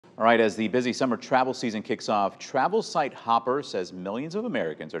All right, as the busy summer travel season kicks off, travel site Hopper says millions of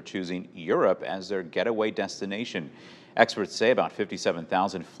Americans are choosing Europe as their getaway destination. Experts say about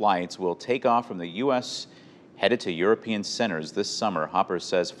 57,000 flights will take off from the U.S. headed to European centers this summer. Hopper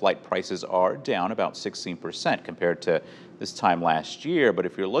says flight prices are down about 16% compared to this time last year. But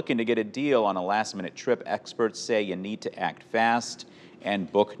if you're looking to get a deal on a last-minute trip, experts say you need to act fast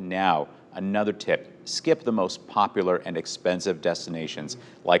and book now. Another tip, skip the most popular and expensive destinations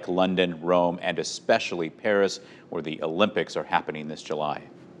like London, Rome, and especially Paris, where the Olympics are happening this July.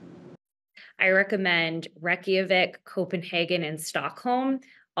 I recommend Reykjavik, Copenhagen, and Stockholm.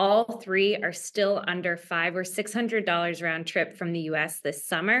 All three are still under $500 or $600 round trip from the US this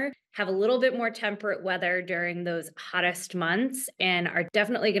summer, have a little bit more temperate weather during those hottest months, and are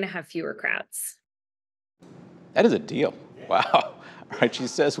definitely going to have fewer crowds. That is a deal. Wow. All right, she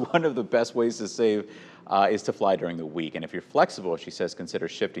says one of the best ways to save is to fly during the week. And if you're flexible, she says consider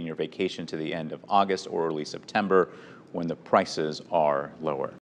shifting your vacation to the end of August or early September when the prices are lower.